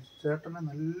എന്നോട് ചോദിച്ചു, ചേട്ടനെ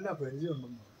നല്ല പരിചയം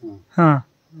ഉണ്ടെന്ന് പറഞ്ഞു.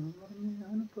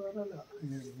 ഞാനിപ്പോ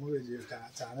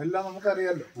ചാനലിലാണ്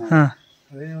നമുക്കറിയാലോ.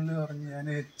 അതേ പുള്ളി പറഞ്ഞു, ഞാൻ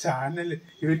ചാനല്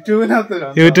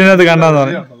യൂട്യൂബിനകത്ത് കണ്ടാന്ന്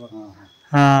പറഞ്ഞു.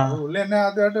 പുള്ളി എന്നെ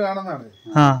ആദ്യമായിട്ട് കാണുന്നതാണ്.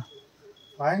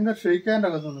 ഭയങ്കര ക്ഷയിക്കാൻ്റെ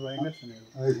അകത്തുണ്ട്, ഭയങ്കര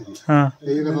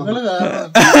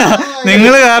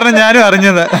നിങ്ങള് കാരണം ഞാനും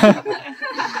അറിഞ്ഞത്.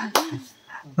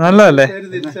 നല്ലതല്ലേ?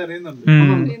 തിരിച്ചറിയുന്നുണ്ട്.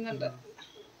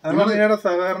 അതുപോലെ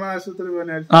സഹകരണ ആശുപത്രി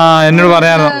എന്നോട്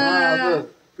പറയാനോ.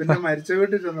 പിന്നെ മരിച്ച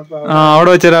വീട്ടിൽ ചെന്നപ്പോ അവിടെ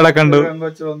വെച്ച ഒരാളെ കണ്ടു.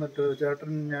 കൊച്ചു വന്നിട്ട്,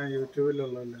 ചേട്ടൻ ഞാൻ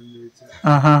യൂട്യൂബിലുള്ളതല്ലേ ചോദിച്ചു.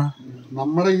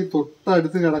 നമ്മുടെ ഈ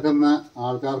തൊട്ടടുത്ത് കിടക്കുന്ന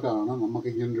ആൾക്കാർക്കാണ് നമുക്ക്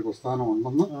ഇങ്ങനൊരു പ്രസ്ഥാനം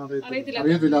ഉണ്ടെന്ന്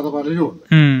അറിയത്തില്ലാത്ത പലരും ഉണ്ട്.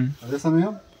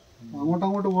 അതേസമയം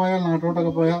അങ്ങോട്ടങ്ങോട്ട് പോയാൽ,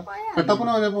 നാട്ടോട്ടൊക്കെ പോയാൽ, കട്ടപ്പന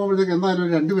വരെ പോകുമ്പോഴത്തേക്ക് എന്തായാലും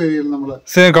 2 പേരെയും നമ്മള്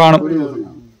കാണും.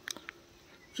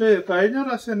 പക്ഷെ കഴിഞ്ഞ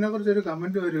പ്രാവശ്യം എന്നെ കുറിച്ച് ഒരു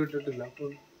കമന്റ് പോലും ഇട്ടിട്ടില്ല. അപ്പൊ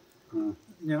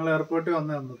ഞങ്ങൾ എയർപോർട്ടിൽ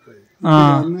വന്ന അന്നത്തെ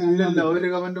ഒരു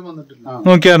കമന്റും വന്നിട്ടില്ല.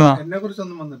 നോക്കിയായിരുന്നോ? എന്നെ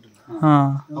കുറിച്ചൊന്നും വന്നിട്ടില്ല.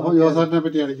 അപ്പൊ ജോസാറ്റിനെ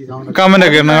പറ്റി കമന്റ്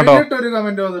ഒക്കെ കേട്ടോ. ഒരു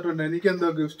കമന്റ് വന്നിട്ടുണ്ട്, എനിക്ക് എന്തോ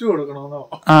ഗിഫ്റ്റ് കൊടുക്കണമെന്നോ,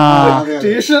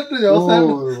 ടീഷർട്ട്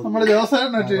നമ്മുടെ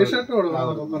ജോസാറ്റിന് ടീഷർട്ട്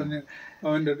കൊടുക്കണമെന്നൊക്കെ പറഞ്ഞ്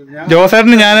കമന്റ് ഇട്ടു.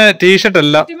 ജോസാറ്റിന് ഞാൻ ടീഷർട്ട്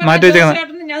അല്ല മാറ്റി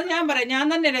വെച്ചേക്കുന്നത്. ഞാൻ പറയാം, ഞാൻ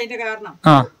തന്നെയല്ല അതിന്റെ കാരണം.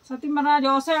 സത്യം പറഞ്ഞാൽ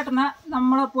ജോസേട്ടന്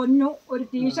നമ്മളെ പൊന്നു ഒരു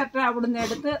ടീഷർട്ട് അവിടുന്ന്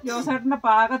എടുത്ത് ജോസേട്ടന്റെ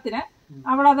പാകത്തിന്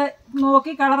അവളത്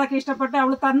നോക്കി കളറൊക്കെ ഇഷ്ടപ്പെട്ട്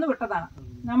അവള് തന്നു വിട്ടതാണ്.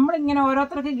 നമ്മളിങ്ങനെ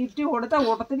ഓരോരുത്തർക്ക് ഗിഫ്റ്റ് കൊടുത്ത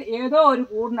കൂട്ടത്തിൽ ഏതോ ഒരു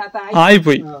കൂടിനകത്ത്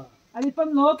ആയിപ്പോയി. അതിപ്പം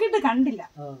നോക്കിയിട്ട് കണ്ടില്ല.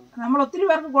 നമ്മൾ ഒത്തിരി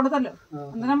പേർക്ക് കൊടുത്തല്ലോ,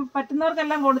 അന്നേരം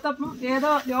പറ്റുന്നവർക്കെല്ലാം കൊടുത്തപ്പം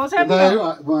ഏതോ ജോസേട്ടൻ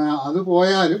അത്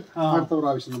പോയാലും അടുത്ത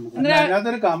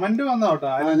പ്രാവശ്യം കമന്റ് വന്നോട്ടോ.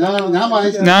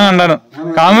 ഞാൻ കണ്ടായിരുന്നു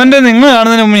കമന്റ്. നിങ്ങൾ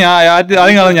കാണുന്നതിന് മുമ്പ് ആദ്യം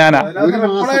കാണുന്നത് ഞാനാ.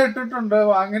 ഇട്ടിട്ടുണ്ട്,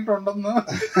 വാങ്ങിയിട്ടുണ്ടെന്ന്.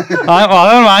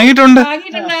 വാങ്ങിയിട്ടുണ്ട്.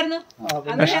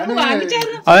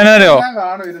 അതിനറിയോ,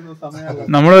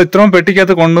 നമ്മള് ഇത്രയും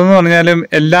പെട്ടിക്കകത്ത് കൊണ്ടുവന്ന് പറഞ്ഞാലും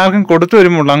എല്ലാവർക്കും കൊടുത്തു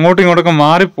വരുമ്പോൾ അങ്ങോട്ടും ഇങ്ങോട്ടൊക്കെ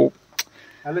മാറിപ്പോവും.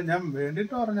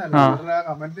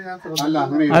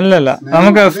 അല്ലല്ല,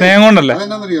 നമുക്ക് സ്നേഹം കൊണ്ടല്ലേ.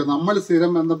 അതെന്നാന്നറിയോ, നമ്മൾ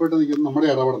സ്ഥിരം ബന്ധപ്പെട്ട് നിൽക്കുന്നു, നമ്മുടെ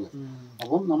ഇടപെടല്.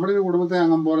 അപ്പം നമ്മുടെ ഒരു കുടുംബത്തെ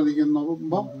അംഗം പോലെ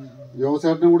നിൽക്കുമ്പോ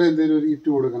ജോസേട്ടനും കൂടെ എന്തെങ്കിലും ഒരു ഗിഫ്റ്റ്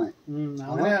കൊടുക്കണേ.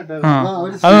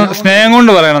 അത് സ്നേഹം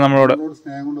കൊണ്ട് പറയണം നമ്മളോട്.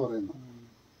 സ്നേഹം കൊണ്ട് പറയുന്നു.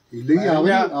 ഇല്ലെങ്കിൽ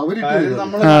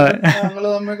ഞങ്ങള്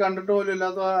തമ്മിൽ കണ്ടിട്ട് പോലും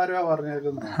ഇല്ലാത്ത ആരാ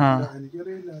പറഞ്ഞേക്കുന്നത്,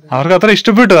 എനിക്കറിയില്ല. അവർക്ക് അത്ര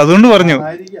ഇഷ്ടപ്പെട്ടു, അതുകൊണ്ട് പറഞ്ഞു.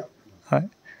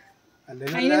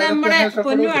 അതിന് നമ്മുടെ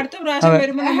പൊന്നു അടുത്ത പ്രാവശ്യം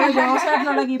വരുമ്പോ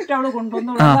ജോസേട്ടനുള്ള ഗിഫ്റ്റ് അവള്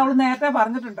കൊണ്ടുവന്നു. അവള് നേരത്തെ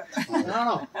പറഞ്ഞിട്ടുണ്ട്.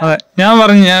 അതെ, ഞാൻ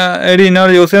പറഞ്ഞു എടി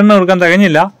ഇന്നോട് ജോസേട്ടന് കൊടുക്കാൻ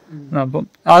തികഞ്ഞില്ല. അപ്പം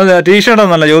അത് ടീഷർട്ട്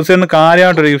ഒന്നല്ല, ജോസേട്ടന്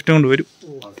കാര്യമായിട്ടൊരു ഗിഫ്റ്റ് കൊണ്ട് വരും.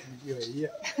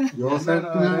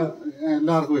 ജോസേട്ടന്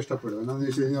എല്ലാവർക്കും ഇഷ്ടപ്പെടും. എന്താന്ന്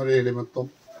വെച്ച് കഴിഞ്ഞാൽ ഒരു എളിമത്വം,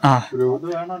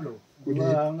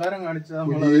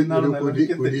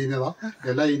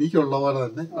 എല്ലാം എനിക്കുള്ള പോലെ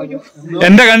തന്നെ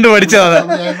എന്റെ കണ്ടു പഠിച്ചതാണ്.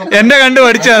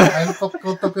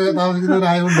 അയൽപ്പക്കത്തൊക്കെ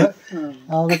താമസിക്കുന്നവരായതുകൊണ്ട്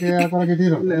അതൊക്കെ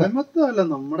കിട്ടിയിട്ടുണ്ട്. എളിമത്വമല്ല,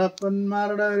 നമ്മുടെ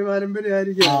അപ്പന്മാരുടെ ഒരു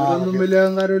പാരമ്പര്യമായിരിക്കും. അതൊന്നും വലിയ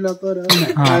അഹങ്കാരം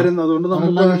ഇല്ലാത്തവരായിരുന്നു. അതുകൊണ്ട്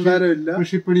നമുക്ക് അഹങ്കാരമില്ല.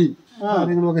 കൃഷിപ്പണിയും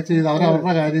കാര്യങ്ങളൊക്കെ ചെയ്ത്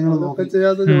അവരവരുടെ കാര്യങ്ങൾ ഒക്കെ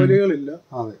ചെയ്യാത്ത ജോലികളില്ല.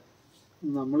 അതെ,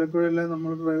 നമ്മളിപ്പോഴല്ലേ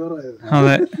നമ്മൾ ഡ്രൈവറായത്.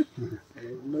 അതെ.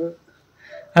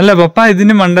 അല്ല, പപ്പ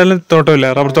ഇതിന് മണ്ഡലത്തോട്ടമില്ല,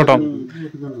 റബ്ബർ തോട്ടം.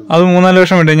 അത് 3-4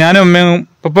 വർഷം വേണ്ടി ഞാനും അമ്മയും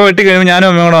പപ്പ വെട്ടി കഴിയുമ്പോൾ ഞാനും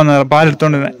അമ്മയും കൂടെ വന്നത്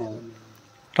പാലെടുത്തോണ്ടിരുന്നെ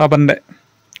റബ്ബറിന്റെ.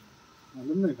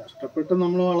 കഷ്ടപ്പെട്ട്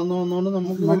നമ്മൾ വളർന്നു വന്നോണ്ട്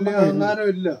നമുക്ക് വലിയ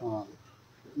അഹങ്കാരമില്ല.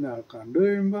 കണ്ടു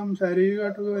കഴിയുമ്പം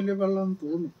ശാരീരികമായിട്ടൊക്കെ വലിയ വെള്ളം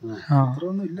തോന്നും.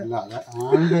 അത്രയൊന്നും ഇല്ല.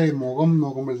 ആളുടെ മുഖം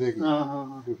നോക്കുമ്പോഴത്തേക്ക്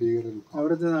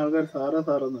അവിടുത്തെ ആൾക്കാർ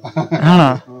സാറെന്ന്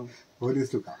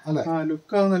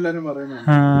ലുക്കാന്ന് എല്ലാരും പറയുന്നത്.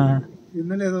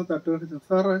 ഇന്നലെ ഏതോ തട്ടുകടിച്ചു,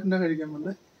 സാർ എന്നെ കഴിക്കാൻ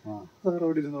വേണ്ടേ, സാർ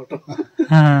അവിടെ ഇരുന്നോട്ടോ,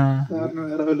 സാറിന്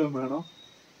വേറെ വല്ലതും വേണോ,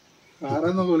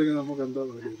 സാറെന്നൊക്കെ വിളിക്കും. നമുക്ക് എന്താ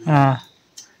പറയുക.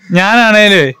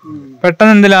 ഞാനാണേലേ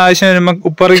പെട്ടെന്ന് എന്തെങ്കിലും ആവശ്യം വരുമ്പോ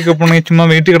ഉപ്പറക്കൊക്കെ പോണെങ്കിൽ ചുമ്മാ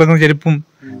വീട്ടിൽ കിടക്കുന്ന ചെരുപ്പും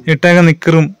ഇട്ടേക്ക്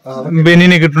നിക്കറും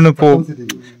ബെന്നിനെ കിട്ടുകൊണ്ട് പോവും,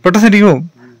 പെട്ടെന്ന് ശരിക്കും പോവും.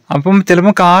 അപ്പം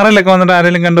ചിലപ്പോ കാറിലൊക്കെ വന്നിട്ട്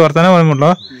ആരെങ്കിലും കണ്ട് വർത്താനം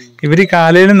പറയുമ്പോഴോ ഇവര്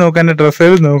കാലയിലും നോക്കും, എന്റെ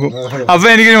ഡ്രസ്സുകളും നോക്കും. അപ്പൊ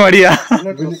എനിക്കൊരു മടിയാ.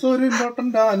 ഡ്രസ്സ് ഒരു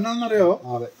ഇമ്പോർട്ടന്റ് എന്നാന്നറിയോ,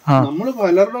 നമ്മള്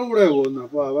പലരുടെ കൂടെ പോകുന്നത്.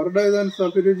 അപ്പൊ അവരുടെ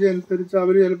അഭിരുചി അനുസരിച്ച്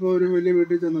അവര് ചിലപ്പോ ഒരു വലിയ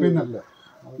വീട്ടിൽ ചെന്ന്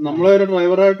നമ്മളെ ഒരു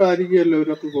ഡ്രൈവറായിട്ടായിരിക്കുമല്ലോ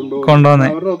ഇവരൊക്കെ കൊണ്ടുപോകുന്നത്.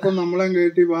 അവരുടെ ഒപ്പം നമ്മളെ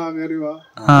കയറ്റി കയറി വാ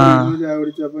ചായ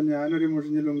കുടിച്ചു. അപ്പൊ ഞാനൊരു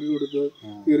മുഷിഞ്ഞ ലുങ്കി കൊടുത്ത്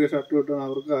കീറിയ ഷർട്ട് കിട്ടണം,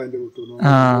 അവർക്ക് അതിന്റെ കിട്ടുന്നു.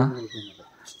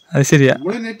 അത് ശരിയാ,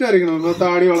 നമ്മള് നീറ്റായിരിക്കണം.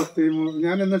 താടി വളർത്തി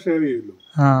ഞാൻ എന്നാ ഷേവ് ചെയ്യുള്ളൂ.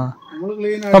 നമ്മള്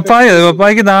ക്ലീൻ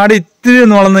പപ്പായ്ക്ക് താടി ഇത്തിരി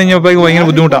ഒന്ന് വളർന്നു കഴിഞ്ഞാൽ പപ്പായ്ക്ക് ഭയങ്കര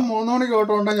ബുദ്ധിമുട്ടാണ്. 3 മണിക്ക്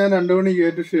ഓട്ടം ഉണ്ടെങ്കിൽ ഞാൻ 2 മണിക്ക്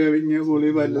കയറ്റി ഷേവിങ് കുളി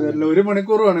പല്ലെല്ലാം 1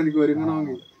 മണിക്കൂർ വേണം എനിക്ക്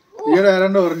ഒരുങ്ങണമെങ്കിൽ. ഈയിടെ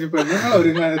ആരാണ്ട് പറഞ്ഞു പെണ്ണുങ്ങൾ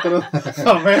ഒരുങ്ങാൻ എത്ര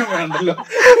സമയം വേണ്ടല്ലോ,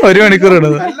 1 മണിക്കൂർ. അല്ല,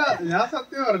 ഞാൻ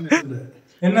സത്യം പറഞ്ഞിട്ടുണ്ട്.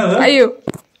 അയ്യോ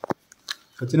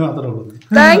കൊച്ചിന് മാത്രമേ ഉള്ളൂ.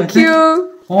 Thank you.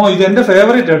 ഓ, ഇത് എന്റെ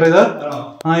ഫേവറേറ്റ് കേട്ടോ. ഇത്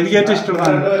എനിക്ക് ഏറ്റവും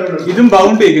ഇഷ്ടമാണ്. ഇതും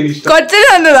ബൗണ്ട് ചെയ്യും ഇഷ്ടം. കൊച്ചിന്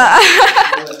വന്നതാ.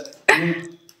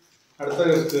 അടുത്ത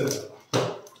ഗസ്റ്റ്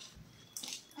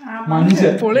മഞ്ച്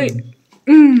പൊളി.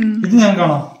 ഇത് ഞാൻ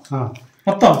കാണാം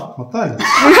മൊത്തം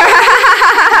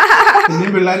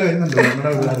ഇനിയും പിള്ളേര് വരുന്നുണ്ട്. നമ്മുടെ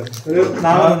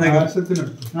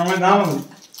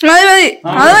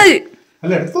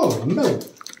അല്ല എടുത്തോ, ഉണ്ട്.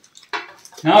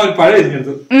 ഞാൻ ഒരു പഴയ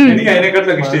എടുത്തു. എനിക്ക്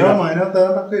അതിനെക്കാട്ടിലൊക്കെ ഇഷ്ടം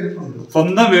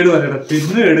സ്വന്തം വീട് പറയട്ടെ,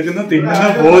 തിന്ന് എടുക്കുന്ന തിന്നുന്ന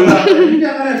പോകുന്ന.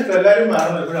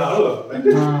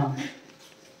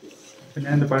 പിന്നെ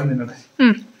എന്റെ പഴം തിന്നട്ടെ.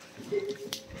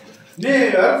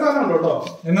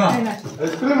 എന്നാ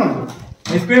ഐസ്ക്രീമോ?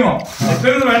 ഐസ്ക്രീം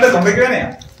ഒന്നും വേണ്ട, തൊണ്ടയ്ക്കാനെയാ.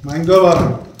 മാംഗോ ബാർ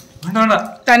വേണ്ട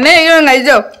തന്നെ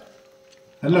കഴിച്ചോ.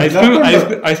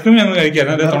 ഐസ്ക്രീം ഞങ്ങൾ കഴിക്കാം,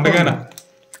 തൊണ്ടയ്ക്കാനാ.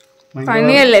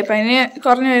 പനിയല്ലേ, പനി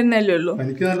കുറഞ്ഞു വരുന്നല്ലേ ഉള്ളൂ.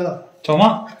 എനിക്ക് നല്ലതാ.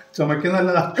 ചുമക്ക്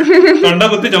നല്ലതാ. തൊണ്ട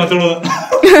കുത്തി ചുമച്ചോളൂ.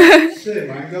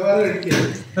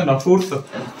 ഫ്രൂട്ട്സ്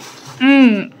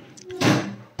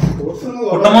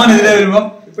കുട്ടമോൻ ഇതിലെ വരുമ്പോ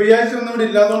ഇപ്പൊ ഈ ആഴ്ച ഒന്നും ഇവിടെ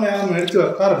ഇല്ലാത്തതുകൊണ്ട് ഞാൻ മേടിച്ച്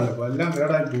വെക്കാറില്ല. ഇപ്പൊ എല്ലാം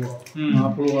കേടായി പോവാ.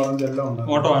 ആപ്പിൾ ഓറഞ്ച് എല്ലാം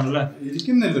ഉണ്ടാവും,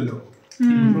 ഇരിക്കുന്നില്ലല്ലോ.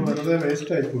 വെറുതെ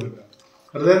വേസ്റ്റ് ആയി പോവില്ല.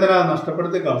 വെറുതെ എന്തിനാ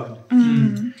നഷ്ടപ്പെടുത്തി കളഞ്ഞു.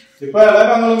 ഇപ്പൊ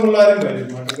ഇളയങ്ങളും പിള്ളേരും വരും.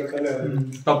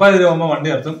 പപ്പ ഇതിൽ പോകുമ്പോ വണ്ടി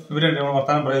നിർത്തും. ഇവര്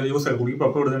വർത്താനം പറയാം, ജ്യൂസ് ഒക്കെ കുടിക്കും.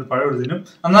 പപ്പ എടുത്തിനും പഴം എടുത്തിനും.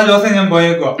 എന്നാ ജോസെ ഞാൻ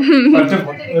പോയേക്കുവാ.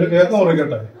 ഒരു കേക്ക്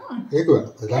മുറിക്കട്ടെ.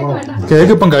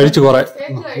 കേക്ക് ഇപ്പം കഴിച്ചു കൊറേ.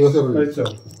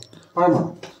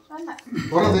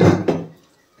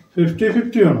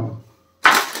 50-50 ആണോ?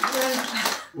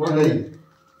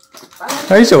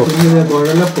 കഴിച്ചോ?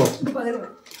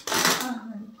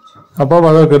 അപ്പൊ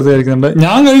പഴമൊക്കെ എടുത്ത് കഴിക്കുന്നുണ്ട്.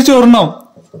 ഞാൻ കഴിച്ചു ഒരെണ്ണം.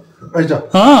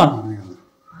 ആ,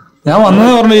 ഞാൻ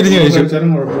വന്നത് പറഞ്ഞ ഇരിഞ്ഞ് കഴിച്ചു.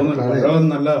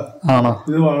 ആണോ?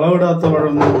 ഇത് വളമിടാത്ത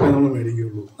പഴം നമ്മൾ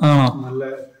മേടിക്കുള്ളൂ. ആണോ? നല്ല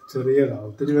ചെറിയ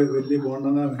ഒത്തിരി വലിയ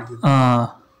ബോണ്ടെന്നാ മേടിക്കുന്നത്. ആ,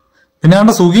 പിന്നെ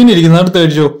അവിടെ സുഖീന് ഇരിക്കുന്ന അടുത്ത്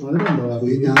കഴിച്ചോ.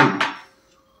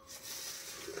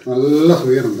 നല്ല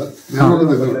സുഖീനുണ്ട്.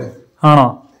 ആണോ?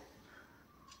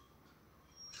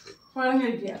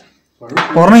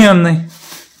 ഒരെണ്ണം ഞാൻ വന്നേ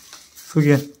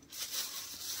സുഖിയൻ.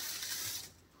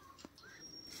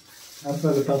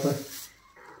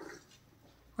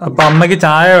 അപ്പൊ അമ്മക്ക്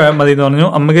ചായ മതി എന്ന് പറഞ്ഞു.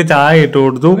 അമ്മക്ക് ചായ ഇട്ട്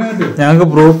കൊടുത്തു. ഞങ്ങക്ക്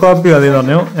ബ്രൂ കാപ്പി മതി എന്ന്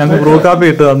പറഞ്ഞു. ഞങ്ങക്ക് ബ്രൂ കാപ്പി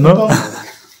ഇട്ട് തന്നു.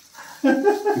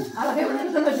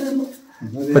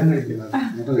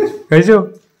 കഴിച്ചോ?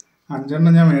 5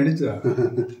 എണ്ണം ഞാൻ മേടിച്ചതാ.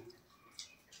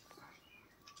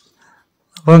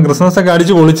 അപ്പൊ ക്രിസ്മസ് ഒക്കെ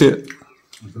അടിച്ചു പൊളിച്ച്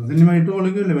സിനിമയിട്ട്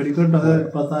പൊളിക്കില്ലേ, വെടിക്കോട്ട് അത്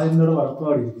 10,000 രൂപ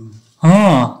വടക്കടിക്കുന്നു.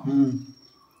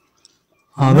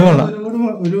 അത് കൊള്ളാം.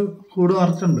 ഒരു കൂട്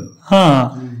നിറച്ചുണ്ട്.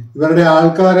 ഇവരുടെ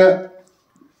ആൾക്കാര്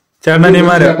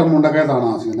ചേട്ടനിമാര് മുണ്ടക്കയത്താണ്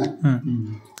ആശിക്കുന്നത്.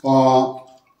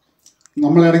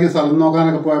 നമ്മളിടയ്ക്ക് സ്ഥലം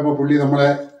നോക്കാനൊക്കെ പോയപ്പോ പുള്ളി നമ്മളെ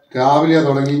രാവിലെ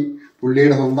തുടങ്ങി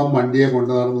പുള്ളിയുടെ സ്വന്തം വണ്ടിയെ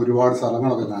കൊണ്ടു നടന്ന് ഒരുപാട്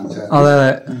സ്ഥലങ്ങളൊക്കെ കാണിച്ചാൽ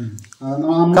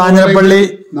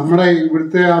നമ്മുടെ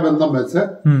ഇവിടുത്തെ ആ ബന്ധം വെച്ച്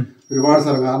ഒരുപാട്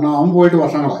സ്ഥലം. കാരണം അവൻ പോയിട്ട്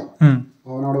വർഷങ്ങളായി,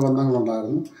 അവനോട്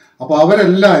ബന്ധങ്ങളുണ്ടായിരുന്നു. അപ്പൊ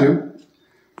അവരെല്ലാരും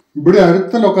ഇവിടെ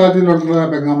അടുത്ത ലൊക്കാലിറ്റിയിലുള്ള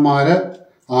പെങ്ങന്മാര്,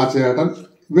 ആ ചേട്ടൻ,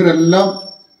 ഇവരെല്ലാം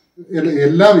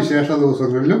എല്ലാ വിശേഷ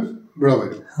ദിവസങ്ങളിലും ഇവിടെ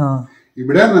വരും.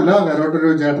 ഇവിടെ നല്ല കരോട്ടൊരു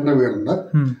ചേട്ടന്റെ വീടുണ്ട്,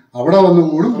 അവിടെ വന്ന്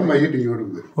കൂടും. വൈകിട്ട് ഇങ്ങോട്ടും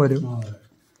വരും.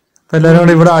 എല്ലാരും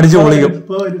കൂടെ ഇവിടെ അടിച്ചു പൊളിക്കും.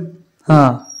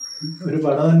 ഒരു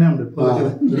പട തന്നെ ഉണ്ട്,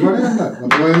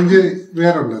 15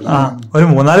 പേരുണ്ട്. ഒരു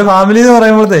 3-4 ഫാമിലി എന്ന്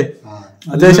പറയുമ്പോഴത്തെ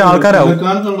അത്യാവശ്യം ആൾക്കാരാവും.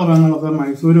 പെങ്ങളൊക്കെ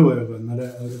മൈസൂര് പോയപ്പോ ഇന്നലെ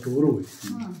അവര് ടൂറ് പോയി.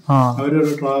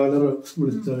 അവരൊരു ട്രാവലർ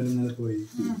വിളിച്ചവരിന്നലെ പോയി.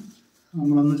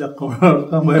 നമ്മളൊന്ന് ചക്ക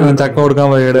കൊടുക്കാൻ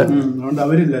പോയത്. അതുകൊണ്ട്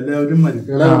അവരില്ല, എല്ലാവരും വരും.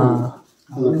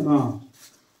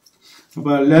 അപ്പൊ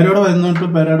എല്ലാരും കൂടെ വന്നിട്ട്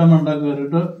പെരയുടെ മണ്ട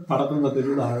കയറിയിട്ട് പടക്കം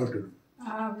കത്തിട്ട് താഴോട്ട് ഇടും.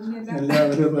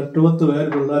 എല്ലാവരും 8-10 പേര്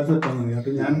പിള്ളേർക്ക് തന്നു.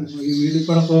 അപ്പൊ ഞാൻ ഈ വീടിൽ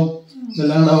പടക്കവും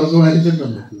ഇതെല്ലാം കൂടെ അവർക്ക്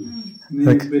മേടിച്ചിട്ടുണ്ട്.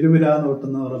 പെരുവിരാന്ന്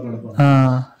പൊട്ടുന്നവരുടെ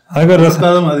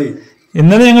പടക്കം മതി.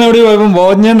 ഇന്നലെ ഞങ്ങൾ എവിടെ പോയപ്പോ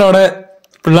ബോധഞ്ഞന്റെ അവിടെ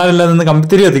പിള്ളേരെല്ലാം നിന്ന്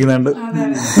കമ്പിത്തിരി കത്തിക്കുന്നുണ്ട്.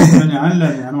 ഞാനില്ല,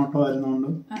 ഞാൻ ഓട്ടോ ആയിരുന്നോണ്ട്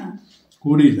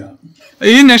കൂടിയില്ല.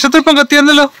 ഈ നക്ഷത്രം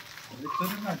കത്തിയായിരുന്നല്ലോ.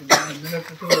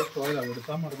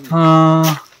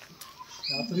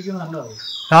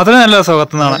 രാത്രി നല്ല രസം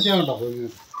കത്തുന്നതാണ്.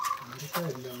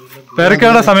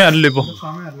 പേരക്കാടെ സമയമല്ലല്ലോ ഇപ്പൊ.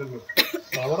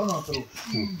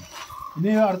 ഇനി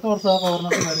അടുത്ത വർഷം ആ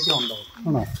കവർണത്ത് പേരക്ക ഉണ്ടാവും.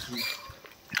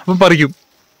 അപ്പൊ പറിക്കും.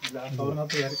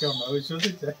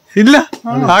 ഇല്ല,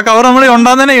 ആ കവർ നമ്മൾ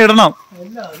ഉണ്ടാകുന്നതിനെ ഇടണം.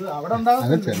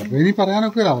 ഇനി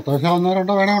പറയാനൊക്കെ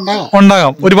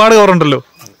ഉണ്ടാകാം. ഒരുപാട് കവറുണ്ടല്ലോ.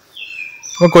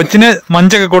 അപ്പൊ കൊച്ചിന്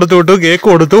മഞ്ചൊക്കെ കൊടുത്തു വിട്ടു, കേക്ക്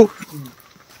കൊടുത്തു.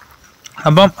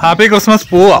 അപ്പം ഹാപ്പി ക്രിസ്മസ്.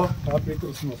 പോവാ. Happy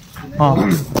Christmas.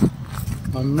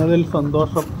 വന്നതിൽ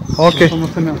സന്തോഷം. ഓക്കെ.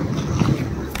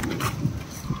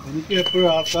 എനിക്ക് എപ്പോഴും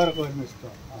ആൾക്കാരൊക്കെ വരുന്ന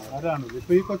ഇഷ്ടമാണ്. ആരാണ്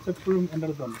ഇപ്പൊ ഈ കൊച്ചെപ്പോഴും എന്റെ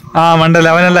അടുത്തുണ്ട്. മണ്ടല്ലേ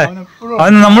അവനല്ലേ,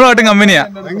 അവൻ നമ്മളുമായിട്ടും കമ്പനിയാ.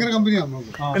 ഭയങ്കര കമ്പനിയാ.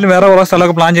 വേറെ കുറെ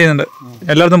സ്ഥലമൊക്കെ പ്ലാൻ ചെയ്യുന്നുണ്ട്.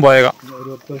 എല്ലായിടത്തും പോയേക്കാം.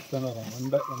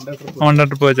 1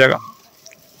 ട്രിപ്പ് വെച്ചേക്കാം.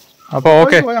 അപ്പൊ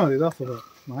ഓക്കെ.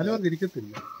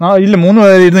 ഇല്ല, 3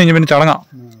 പേര് ഇരുന്ന് കഴിഞ്ഞ പിന്നെ ചടങ്ങാം.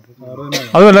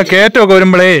 അതുമല്ല കയറ്റമൊക്കെ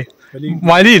വരുമ്പോഴേ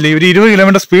വലിയില്ല. ഇവര് 20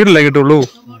 കിലോമീറ്റർ സ്പീഡിലേ കിട്ടുള്ളൂ.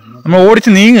 നമ്മൾ ഓടിച്ച്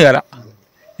നീങ്ങുകയല്ല.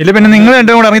 ഇല്ല പിന്നെ നിങ്ങൾ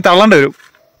രണ്ടും കൂടെ ഇറങ്ങി തള്ളേണ്ടി വരും.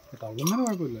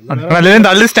 അല്ലെങ്കിൽ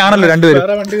തള്ളി സ്റ്റാണല്ലോ രണ്ടുപേരും.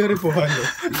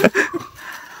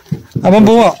 അപ്പം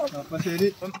പോവാ.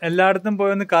 എല്ലായിടത്തും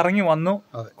പോയി ഒന്ന് കറങ്ങി വന്നു.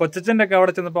 കൊച്ചച്ഛന്റെ ഒക്കെ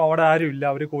അവിടെ ചെന്നപ്പോ അവിടെ ആരും ഇല്ല.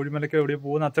 അവര് കോഴിമലക്ക് എവിടെ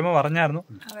പോകുന്ന അച്ഛമ്മ പറഞ്ഞായിരുന്നു.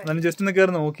 എന്നാലും ജസ്റ്റ് ഒന്ന്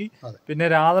കയറി നോക്കി. പിന്നെ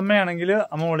രാധമ്മയാണെങ്കിൽ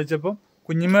അമ്മ വിളിച്ചപ്പം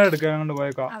കുഞ്ഞിമ്മയുടെ എടുക്കാൻ കൊണ്ട്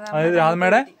പോയേക്കാം. അതായത്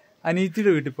രാധമ്മയുടെ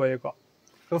അനീത്തിയുടെ വീട്ടിൽ പോയേക്കാം.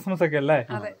 ക്രിസ്മസ് ഒക്കെ അല്ലേ.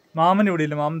 മാമൻ ഇവിടെ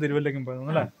ഇല്ല, മാമൻ തിരുവല്ലേക്കും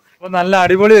പോയിരുന്നു അല്ലേ. അപ്പൊ നല്ല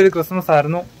അടിപൊളി ഒരു ക്രിസ്മസ്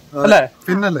ആയിരുന്നു അല്ലേ.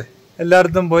 പിന്നല്ലേ,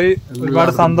 എല്ലായിടത്തും പോയി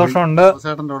ഒരുപാട് സന്തോഷമുണ്ട്.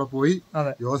 ജോസേട്ടന്റെ അവിടെ പോയി.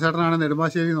 ജോസേട്ടനാണ്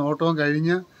നെടുമ്പാശ്ശേരി നോട്ടവും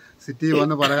കഴിഞ്ഞ് സിറ്റിയിൽ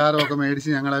വന്ന് പലഹാരമൊക്കെ മേടിച്ച്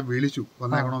ഞങ്ങളെ വിളിച്ചു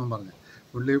വന്നേക്കണമെന്ന് പറഞ്ഞു.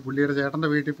 പുള്ളിയുടെ ചേട്ടന്റെ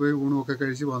വീട്ടിൽ പോയി ഊണുമൊക്കെ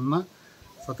കഴിച്ച് വന്ന്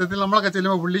സത്യത്തിൽ നമ്മളൊക്കെ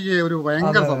ചെല്ലുമ്പോൾ പുള്ളിക്ക് ഒരു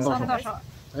ഭയങ്കര സന്തോഷം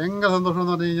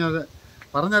എന്ന് പറഞ്ഞു കഴിഞ്ഞാൽ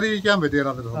പറഞ്ഞറിയിക്കാൻ പറ്റിയാൽ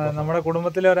നമ്മുടെ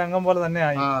കുടുംബത്തിലെ ഒരു അംഗം പോലെ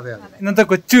തന്നെയായി. ഇന്നത്തെ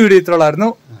കൊച്ചു വീഡിയോ ഇത്രയുള്ളായിരുന്നു.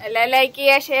 ലൈക്ക്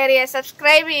ചെയ്യുക, ഷെയർ ചെയ്യുക,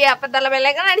 സബ്സ്ക്രൈബ് ചെയ്യുക. അപ്പം